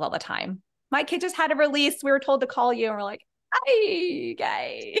get the calls all the time. My kid just had a release. We were told to call you. And we're like, hi,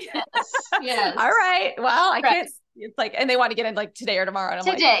 guy. Yes. All right. Well, I can't. It's like, and they want to get in like today or tomorrow. And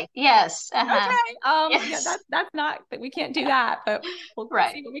I'm today. Like, yes. okay. Yes. That's not, we can't do that, but we'll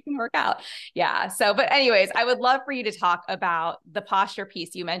see what we can work out. Yeah. So, but anyways, I would love for you to talk about the posture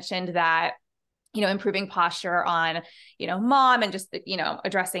piece. You mentioned that, improving posture on, mom, and just,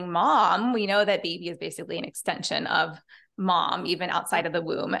 addressing mom. We know that baby is basically an extension of mom, even outside of the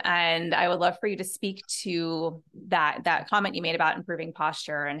womb. And I would love for you to speak to that comment you made about improving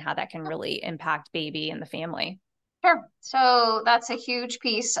posture and how that can really impact baby and the family. Sure. So that's a huge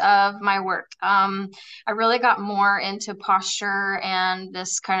piece of my work. I really got more into posture and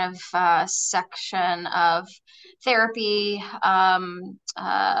this kind of section of therapy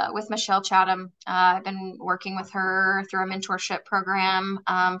with Michelle Chatham. I've been working with her through a mentorship program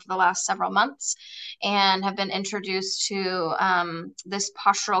for the last several months, and have been introduced to this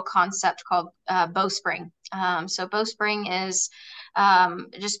postural concept called bowspring. So bowspring is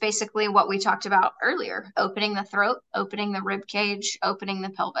just basically what we talked about earlier: opening the throat, opening the rib cage, opening the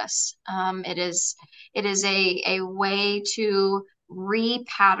pelvis. It is a way to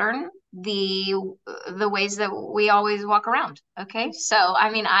repattern the ways that we always walk around. Okay. So, I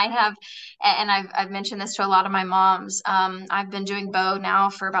mean, I've mentioned this to a lot of my moms. I've been doing bow now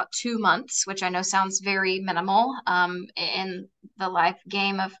for about 2 months, which I know sounds very minimal, in the life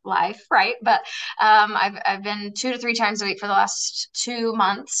game of life. Right. But, I've been 2 to 3 times a week for the last 2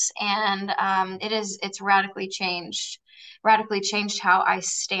 months, and, it's radically changed how I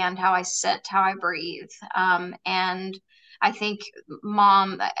stand, how I sit, how I breathe. And I think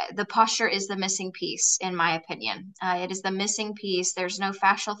the posture is the missing piece, in my opinion. It is the missing piece. There's no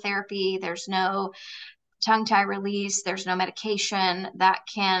fascial therapy. There's no tongue tie release. There's no medication that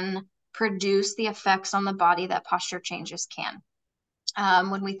can produce the effects on the body that posture changes can.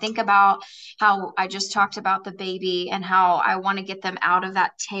 When we think about how I just talked about the baby and how I want to get them out of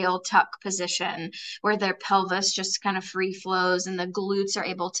that tail tuck position where their pelvis just kind of free flows and the glutes are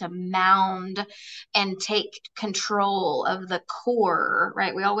able to mound and take control of the core,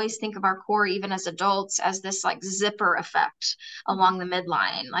 right? We always think of our core, even as adults, as this like zipper effect along the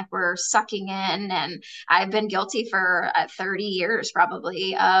midline, like we're sucking in. And I've been guilty for 30 years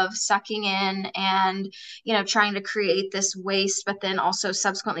probably of sucking in and, trying to create this waist, but then also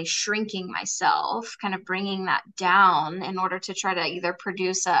subsequently shrinking myself, kind of bringing that down in order to try to either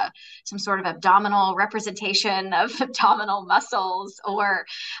produce some sort of abdominal representation of abdominal muscles, or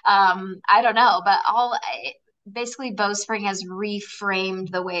I don't know, but basically bowspring has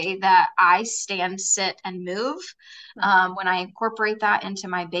reframed the way that I stand, sit, and move. When I incorporate that into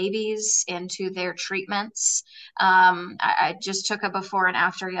my babies, into their treatments, I just took a before and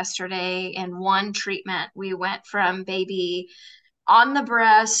after yesterday. In one treatment, we went from baby on the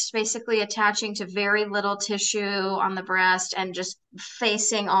breast, basically attaching to very little tissue on the breast and just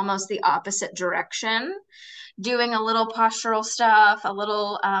facing almost the opposite direction, doing a little postural stuff, a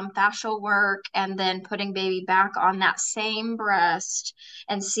little fascial work, and then putting baby back on that same breast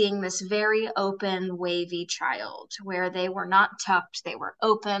and seeing this very open, wavy child where they were not tucked, they were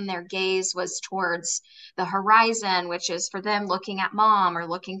open. Their gaze was towards the horizon, which is for them looking at mom or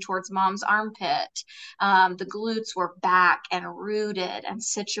looking towards mom's armpit. The glutes were back and rooted and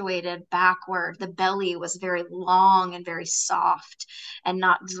situated backward. The belly was very long and very soft and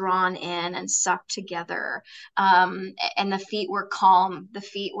not drawn in and sucked together. And the feet were calm. The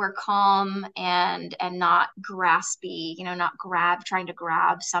feet were calm and not graspy, not trying to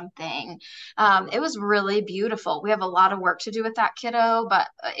grab something. It was really beautiful. We have a lot of work to do with that kiddo, but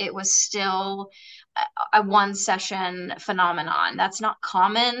it was still a one session phenomenon. That's not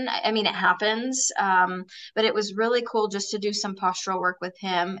common. I mean, it happens, but it was really cool just to do some postural work with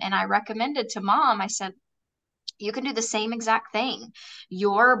him. And I recommended to mom, I said, you can do the same exact thing.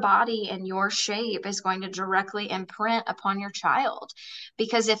 Your body and your shape is going to directly imprint upon your child.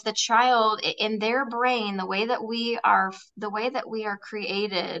 Because if the child in their brain, the way that we are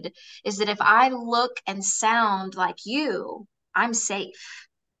created is that if I look and sound like you, I'm safe.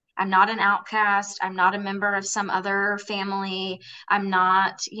 I'm not an outcast. I'm not a member of some other family. I'm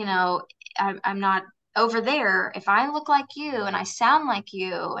not, I'm not over there. If I look like you and I sound like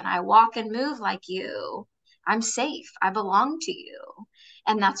you and I walk and move like you, I'm safe. I belong to you.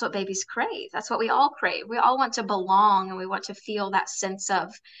 And that's what babies crave. That's what we all crave. We all want to belong and we want to feel that sense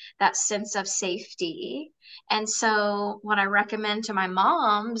of safety. And so what I recommend to my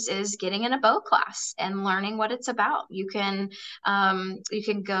moms is getting in a bow class and learning what it's about. You can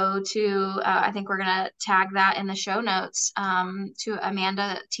go to I think we're gonna tag that in the show notes, to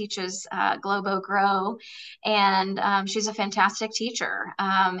Amanda teaches Globo Grow, and she's a fantastic teacher.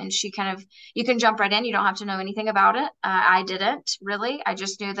 And she kind of, you can jump right in. You don't have to know anything about it. I didn't really. I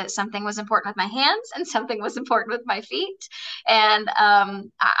just knew that something was important with my hands and something was important with my feet. And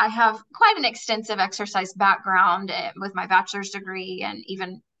I have quite an extensive exercise background with my bachelor's degree and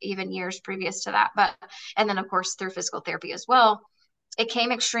even years previous to that. And then of course through physical therapy as well. It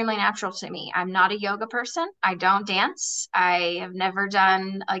came extremely natural to me. I'm not a yoga person. I don't dance. I have never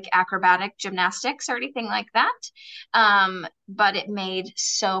done like acrobatic gymnastics or anything like that. But it made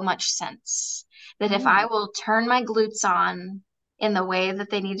so much sense that if I will turn my glutes on in the way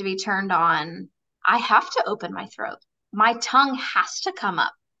that they need to be turned on, I have to open my throat. My tongue has to come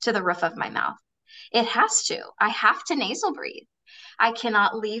up to the roof of my mouth. It has to. I have to nasal breathe. I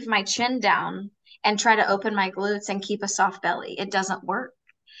cannot leave my chin down and try to open my glutes and keep a soft belly. It doesn't work.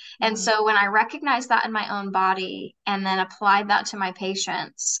 And so when I recognized that in my own body and then applied that to my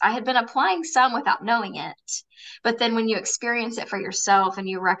patients, I had been applying some without knowing it. But then when you experience it for yourself and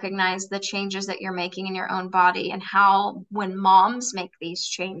you recognize the changes that you're making in your own body and how when moms make these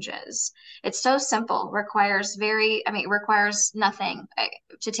changes, it's so simple. It requires nothing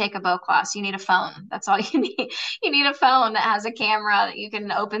to take a bow class. You need a phone. That's all you need. You need a phone that has a camera that you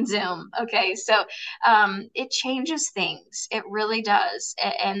can open Zoom. Okay. So it changes things. It really does.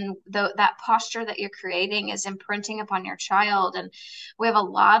 And that posture that you're creating is imprinting upon your child. And we have a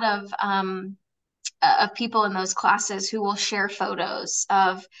lot of people in those classes who will share photos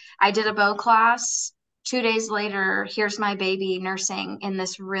of, I did a bow class. 2 days later, here's my baby nursing in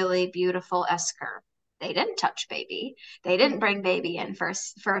this really beautiful S curve. They didn't touch baby. They didn't bring baby in for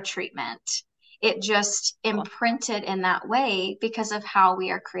a treatment. It just imprinted in that way because of how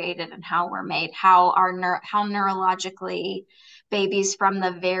we are created and how we're made, how neurologically babies from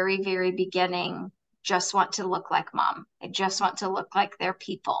the very, very beginning just want to look like mom. They just want to look like their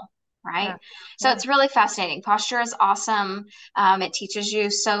people. Right. Yeah. So it's really fascinating. Posture is awesome. It teaches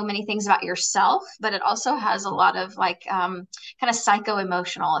you so many things about yourself, but it also has a lot of kind of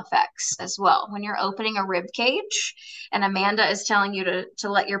psycho-emotional effects as well. When you're opening a rib cage and Amanda is telling you to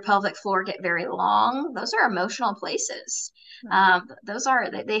let your pelvic floor get very long, those are emotional places.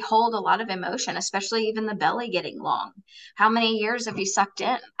 They hold a lot of emotion, especially even the belly getting long. How many years have you sucked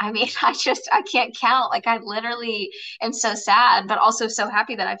in? I mean, I can't count. Like I literally am so sad, but also so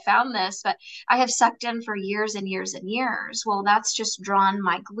happy that I found this, but I have sucked in for years and years and years. Well, that's just drawn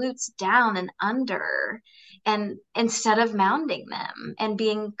my glutes down and under, and instead of mounding them and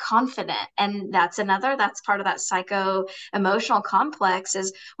being confident. And that's part of that psycho emotional complex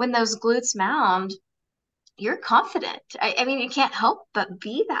is when those glutes mound, you're confident. I mean, you can't help but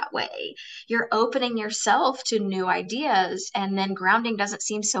be that way. You're opening yourself to new ideas, and then grounding doesn't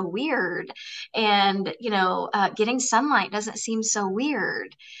seem so weird. And, getting sunlight doesn't seem so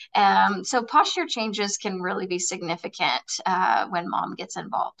weird. So posture changes can really be significant when mom gets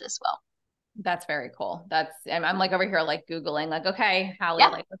involved as well. That's very cool. I'm like over here, like Googling, like, okay, Hallie, Yeah.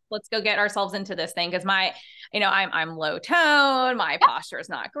 like, let's go get ourselves into this thing. Cause I'm low tone, my Yeah. posture is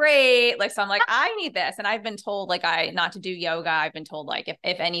not great. Like, so I'm like, I need this. And I've been told like, not to do yoga. I've been told like,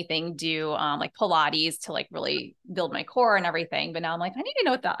 if anything, do, like Pilates to like really build my core and everything. But now I'm like, I need to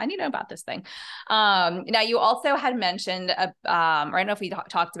know I need to know about this thing. Now you also had mentioned, or I don't know if we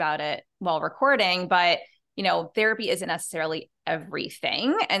talked about it while recording, but therapy isn't necessarily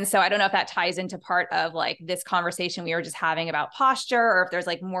everything. And so I don't know if that ties into part of like this conversation we were just having about posture, or if there's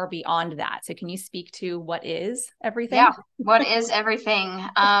like more beyond that. So can you speak to what is everything? Yeah. What is everything?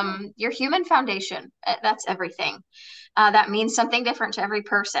 Your human foundation. That's everything. That means something different to every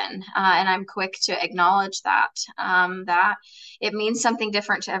person. And I'm quick to acknowledge that it means something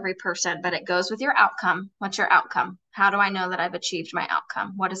different to every person, but it goes with your outcome. What's your outcome? How do I know that I've achieved my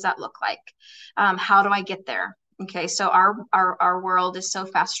outcome? What does that look like? How do I get there? Okay, so our world is so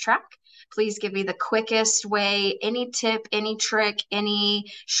fast track. Please give me the quickest way, any tip, any trick, any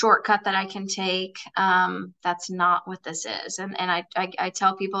shortcut that I can take. That's not what this is. And I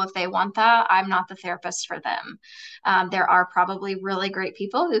tell people if they want that, I'm not the therapist for them. There are probably really great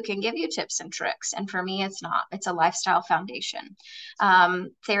people who can give you tips and tricks. And for me, it's not. It's a lifestyle foundation.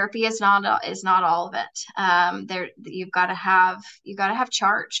 Therapy is not all of it. You've got to have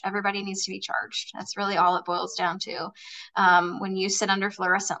charge. Everybody needs to be charged. That's really all it boils down to. When you sit under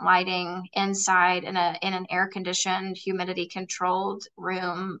fluorescent lighting inside in an air conditioned, humidity controlled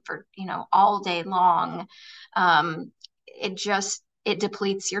room for all day long, it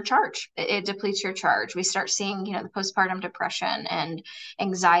depletes your charge. It depletes your charge. We start seeing the postpartum depression and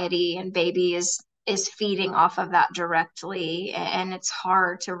anxiety, and baby is feeding off of that directly, and it's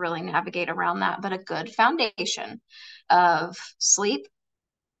hard to really navigate around that. But a good foundation of sleep,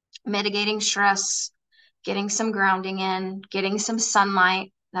 mitigating stress, getting some grounding in, getting some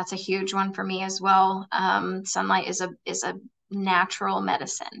sunlight. That's a huge one for me as well. Sunlight is a natural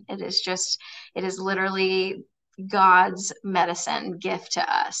medicine. It is literally God's medicine gift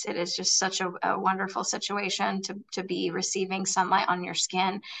to us. It is just such a wonderful situation to be receiving sunlight on your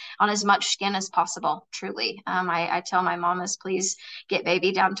skin, on as much skin as possible, truly. I tell my mamas, please get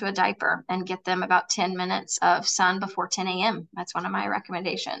baby down to a diaper and get them about 10 minutes of sun before 10 a.m. That's one of my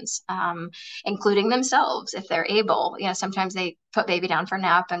recommendations, including themselves if they're able. Sometimes they put baby down for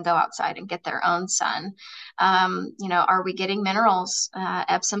nap and go outside and get their own sun. Are we getting minerals?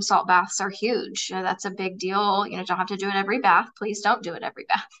 Epsom salt baths are huge. That's a big deal. Don't have to do it every bath. Please don't do it every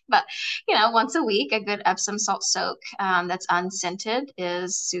bath. But, once a week, a good Epsom salt soak that's unscented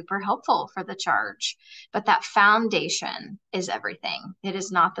is super helpful for the charge. But that foundation is everything. It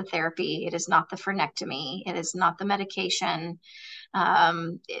is not the therapy. It is not the frenectomy. It is not the medication.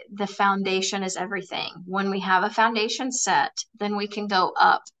 The foundation is everything. When we have a foundation set, then we can go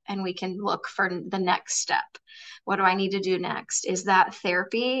up and we can look for the next step. What do I need to do next? Is that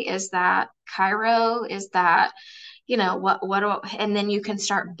therapy? Is that chiro? Is that, and then you can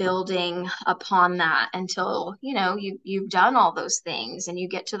start building upon that until, you've done all those things and you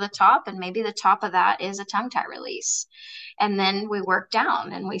get to the top, and maybe the top of that is a tongue tie release. And then we work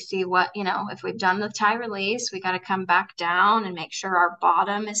down and we see what, if we've done the tie release, we got to come back down and make sure our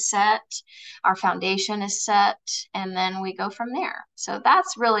bottom is set, our foundation is set, and then we go from there. So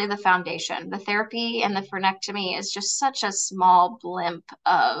that's really the foundation. The therapy and the frenectomy is just such a small blimp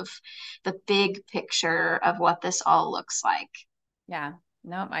of the big picture of what this all looks like. Yeah,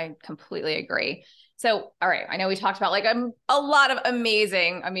 no, I completely agree. So, all right, I know we talked about like a lot of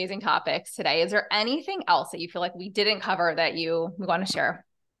amazing, amazing topics today. Is there anything else that you feel like we didn't cover that you want to share?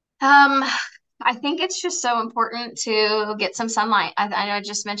 I think it's just so important to get some sunlight. I know I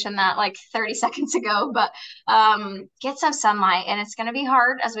just mentioned that like 30 seconds ago, but get some sunlight. And it's going to be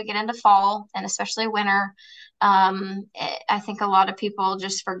hard as we get into fall and especially winter. I think a lot of people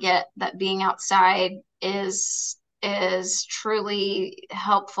just forget that being outside is truly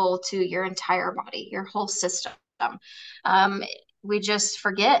helpful to your entire body, your whole system. We just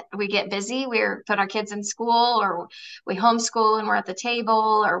forget. We get busy. We put our kids in school, or we homeschool and we're at the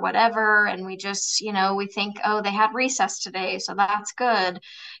table or whatever. And we just, we think, oh, they had recess today, so that's good.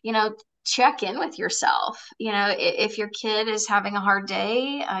 Check in with yourself. If your kid is having a hard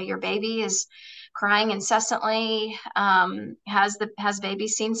day, your baby is crying incessantly, has baby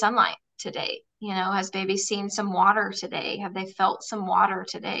seen sunlight today? Has baby seen some water today? Have they felt some water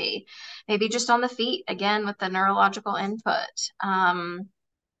today? Maybe just on the feet, again, with the neurological input.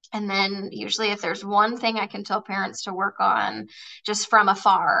 And then usually if there's one thing I can tell parents to work on just from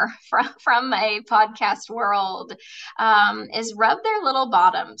afar, from a podcast world, is rub their little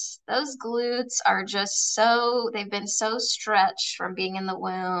bottoms. Those glutes are just they've been so stretched from being in the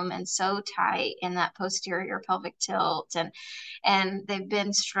womb and so tight in that posterior pelvic tilt. And they've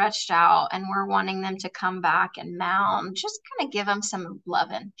been stretched out, and we're wanting them to come back and mound. Just kind of give them some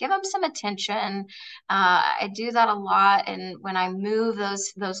loving, give them some attention. I do that a lot. And when I move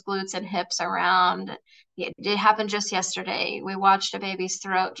those glutes and hips around, it happened just yesterday. We watched a baby's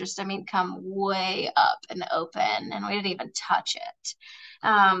throat come way up and open, and we didn't even touch it.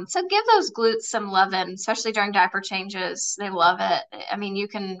 So give those glutes some loving, especially during diaper changes. They love it. I mean, you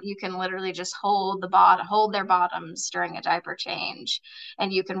can literally just hold their bottoms during a diaper change,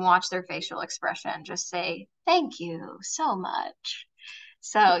 and you can watch their facial expression. Just say, "Thank you so much."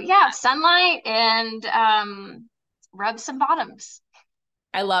 So yeah, sunlight and rub some bottoms.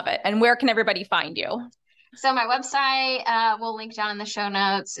 I love it. And where can everybody find you? So my website, we'll link down in the show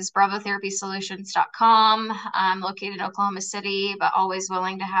notes, is bravotherapysolutions.com. I'm located in Oklahoma City, but always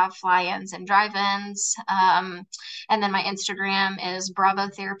willing to have fly-ins and drive-ins. And then my Instagram is Bravo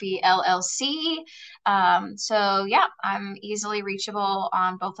Therapy LLC. So yeah, I'm easily reachable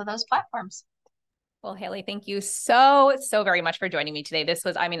on both of those platforms. Well, Hayley, thank you so very much for joining me today.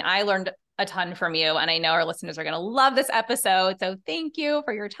 I learned a ton from you, and I know our listeners are going to love this episode. So thank you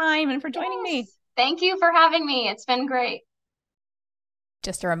for your time and for joining me. Thank you for having me. It's been great.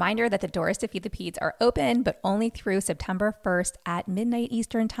 Just a reminder that the doors to Feed the Peds are open, but only through September 1st at midnight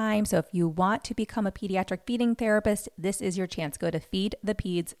Eastern time. So if you want to become a pediatric feeding therapist, this is your chance. Go to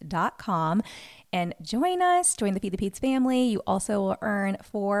feedthepeds.com and join us. Join the Feed the Peds family. You also will earn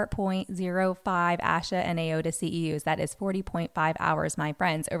 4.05 ASHA and AOTA CEUs. That is 40.5 hours, my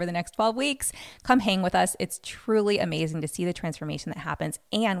friends, over the next 12 weeks. Come hang with us. It's truly amazing to see the transformation that happens.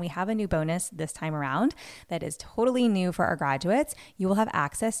 And we have a new bonus this time around that is totally new for our graduates. You will have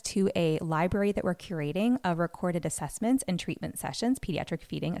access to a library that we're curating of recorded assessments and treatment sessions, pediatric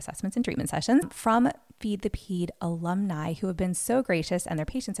feeding assessments and treatment sessions from Feed the Ped alumni who have been so gracious, and their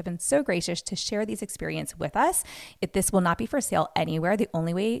patients have been so gracious to share these experiences with us. This will not be for sale anywhere. The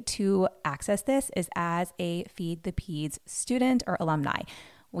only way to access this is as a Feed the Peds student or alumni.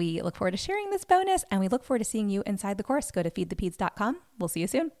 We look forward to sharing this bonus, and we look forward to seeing you inside the course. Go to feedthepeds.com. We'll see you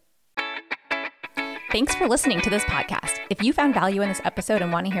soon. Thanks for listening to this podcast. If you found value in this episode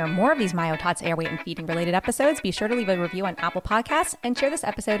and want to hear more of these myotots, airway, and feeding related episodes, be sure to leave a review on Apple Podcasts and share this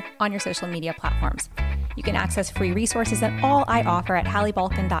episode on your social media platforms. You can access free resources and all I offer at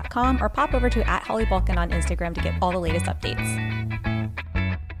HalleyBalkin.com or pop over to @HalleyBalkin on Instagram to get all the latest updates.